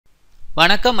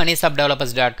வணக்கம்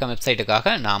moneyshopdevelopers.com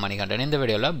வெப்சைட்டுக்காக நான் மணிகண்டன். இந்த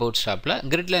வீடியோவில் Bootstrapல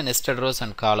gridல nested rows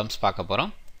and columns பார்க்க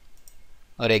போகிறோம்.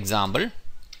 ஒரு எக்ஸாம்பிள்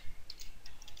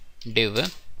div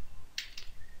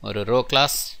ஒரு row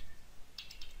class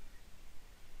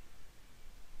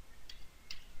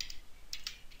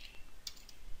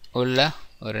உள்ள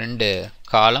ஒரு ரெண்டு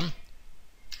column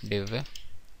div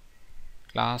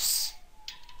class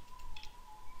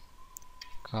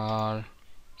call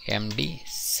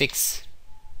md6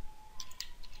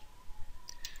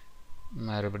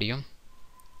 மறுபடியும்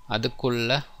அதுக்குள்ள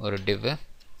ஒரு div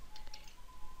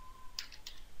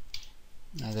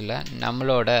அதில்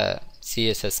நம்மளோட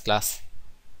CSS class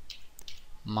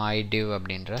myDiv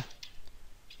அப்படின்ற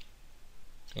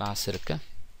class இருக்கு.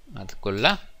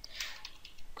 அதுக்குள்ள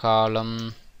column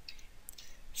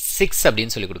 6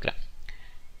 அப்படின்னு சொல்லி கொடுக்குறேன்.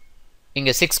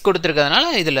 இங்கே 6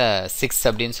 கொடுத்துருக்கிறதுனால இதில் 6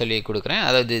 அப்படின்னு சொல்லி கொடுக்குறேன்.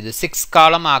 அதாவது இது 6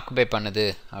 காலம் ஆக்குபை பண்ணுது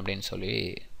அப்படின்னு சொல்லி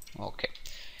ஓகே.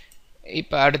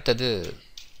 இப்போ அடுத்தது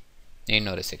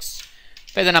இன்னொரு 6.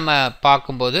 இப்போ இதை நம்ம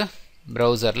பார்க்கும்போது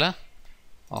ப்ரௌசரில்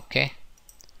ஓகே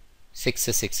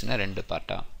 6 ரெண்டு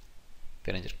பார்ட்டாக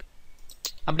பிரிஞ்சிருக்கு.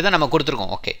 அப்படி தான் நம்ம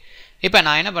கொடுத்துருக்கோம். ஓகே, இப்போ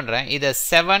நான் என்ன பண்ணுறேன், இதை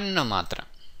 7ன்னு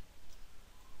மாற்றுறேன்.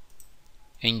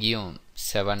 இங்கேயும்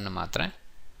 7ன்னு மாற்றுறேன்.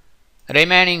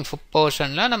 ரிமைனிங்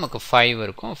போர்ஷனில் நமக்கு 5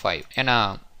 இருக்கும். 5 ஏன்னா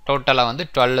டோட்டலாக வந்து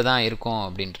 12 தான் இருக்கும்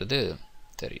அப்படின்றது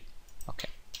தெரியும். Okay,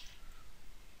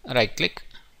 right click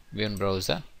view in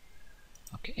browser.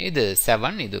 Okay, இது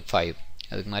 7 இது 5.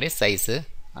 அதுக்கு மாதிரி சைஸு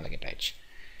அலகேட் ஆயிடுச்சு.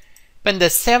 இப்போ இந்த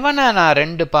 7ஐ நான்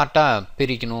ரெண்டு பார்ட்டாக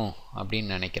பிரிக்கணும் அப்படின்னு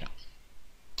நினைக்கிறேன்.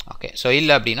 ஓகே, ஸோ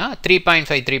இல்லை அப்படின்னா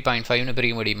 3.5 3.5ன்னு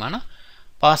பிரிக்க முடியுமானா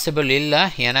பாசிபிள் இல்லை.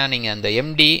 ஏன்னா நீங்கள் அந்த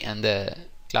எம்டி அந்த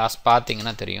கிளாஸ்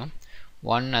பார்த்தீங்கன்னா தெரியும்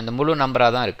 1 அந்த முழு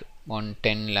நம்பராக தான் இருக்குது. 1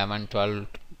 10 11 12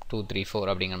 2 3 4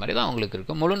 அப்படிங்கிற மாதிரி தான் உங்களுக்கு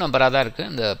இருக்குது. முழு நம்பராக தான் இருக்குது.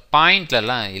 இந்த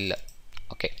பாயிண்ட்லலாம் இல்லை.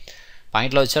 ஓகே,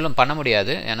 பாயிண்டில் வச்சாலும் பண்ண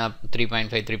முடியாது. ஏன்னா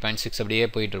 3.5 3.6 அப்படியே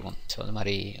போயிட்டுருக்கும். ஸோ அது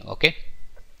மாதிரி ஓகே.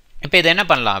 இப்போ இதை என்ன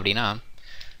பண்ணலாம் அப்படின்னா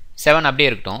 7 அப்படியே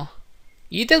இருக்கட்டும்.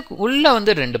 இதுக்கு உள்ளே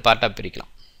வந்து ரெண்டு பார்ட்டாக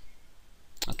பிரிக்கலாம்.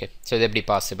 ஓகே, ஸோ இது எப்படி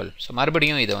பாசிபிள்? ஸோ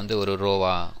மறுபடியும் இதை வந்து ஒரு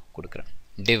ரோவாக கொடுக்குறேன்.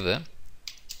 div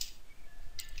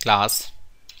class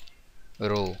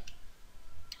row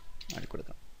அப்படி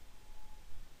கொடுக்குறேன்.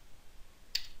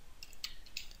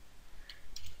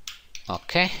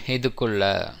 ஓகே, இதுக்குள்ள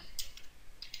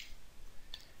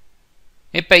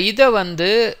இப்போ இதை வந்து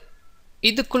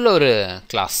இதுக்குள்ள ஒரு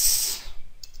கிளாஸ்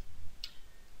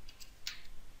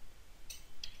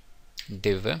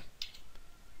div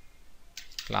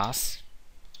class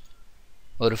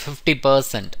ஒரு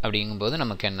 50% அப்படிங்கும்போது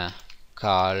நமக்கு என்ன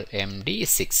call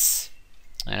md6.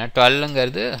 ஏன்னா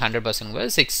 12ங்கிறது 100%,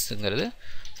 6ங்கிறது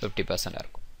 50%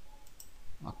 இருக்கும்.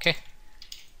 ஓகே,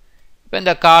 இப்போ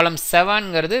இந்த காலம்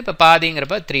 7ங்கிறது இப்போ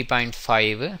பாதிங்கிறப்ப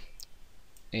 3.5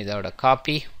 இதோட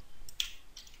காப்பி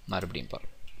மறுபடியும்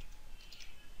போகிறோம்.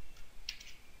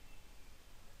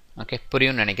 ஓகே,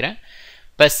 புரியும்னு நினைக்கிறேன்.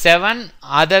 இப்போ 7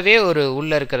 அதவே ஒரு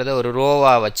உள்ளே இருக்கிறத ஒரு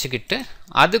ரோவாக வச்சுக்கிட்டு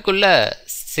அதுக்குள்ளே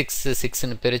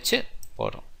 6ன்னு பிரித்து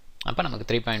போடுறோம். அப்போ நமக்கு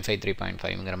 3.5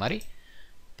 3.5ங்கிற மாதிரி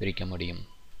பிரிக்க முடியும்.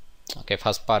 ஓகே,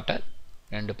 ஃபஸ்ட் பார்ட்டை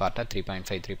ரெண்டு பார்ட்டாக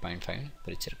 3.5 3.5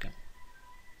 பிரிச்சிருக்கேன்.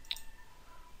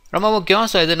 ரொம்ப முக்கியம்.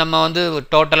 ஸோ இது நம்ம வந்து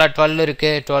டோட்டலாக 12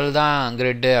 இருக்குது, 12 தான்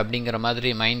கிரிட்டு அப்படிங்கிற மாதிரி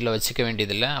மைண்டில் வச்சுக்க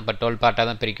வேண்டியதில்லை. அப்போ 12 பார்ட்டாக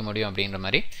தான் பிரிக்க முடியும் அப்படிங்கிற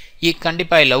மாதிரி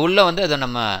கண்டிப்பாக இல்லை. உள்ளே வந்து அதை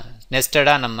நம்ம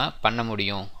நெஸ்டடாக நம்ம பண்ண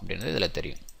முடியும் அப்படின்றது இதில்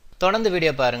தெரியும். தொடர்ந்து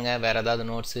வீடியோ பாருங்கள். வேறு ஏதாவது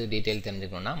நோட்ஸு டீட்டெயில்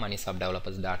தெரிஞ்சுக்கணுன்னா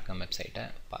moneyshopdevelopers.com வெப்சைட்டை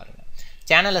பாருங்கள்.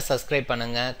 சேனலை சப்ஸ்கிரைப்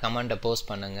பண்ணுங்கள், கமெண்ட்டை போஸ்ட்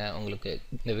பண்ணுங்கள். உங்களுக்கு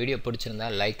இந்த வீடியோ பிடிச்சிருந்தா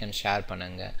லைக் அண்ட் ஷேர்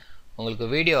பண்ணுங்கள். உங்களுக்கு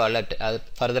வீடியோ அலர்ட் அது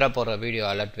ஃபர்தராக போடுற வீடியோ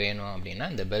அலர்ட் வேணும் அப்படின்னா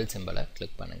இந்த பெல் சிம்பலை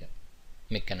கிளிக் பண்ணுங்கள்.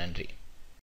 மிக்க நன்றி.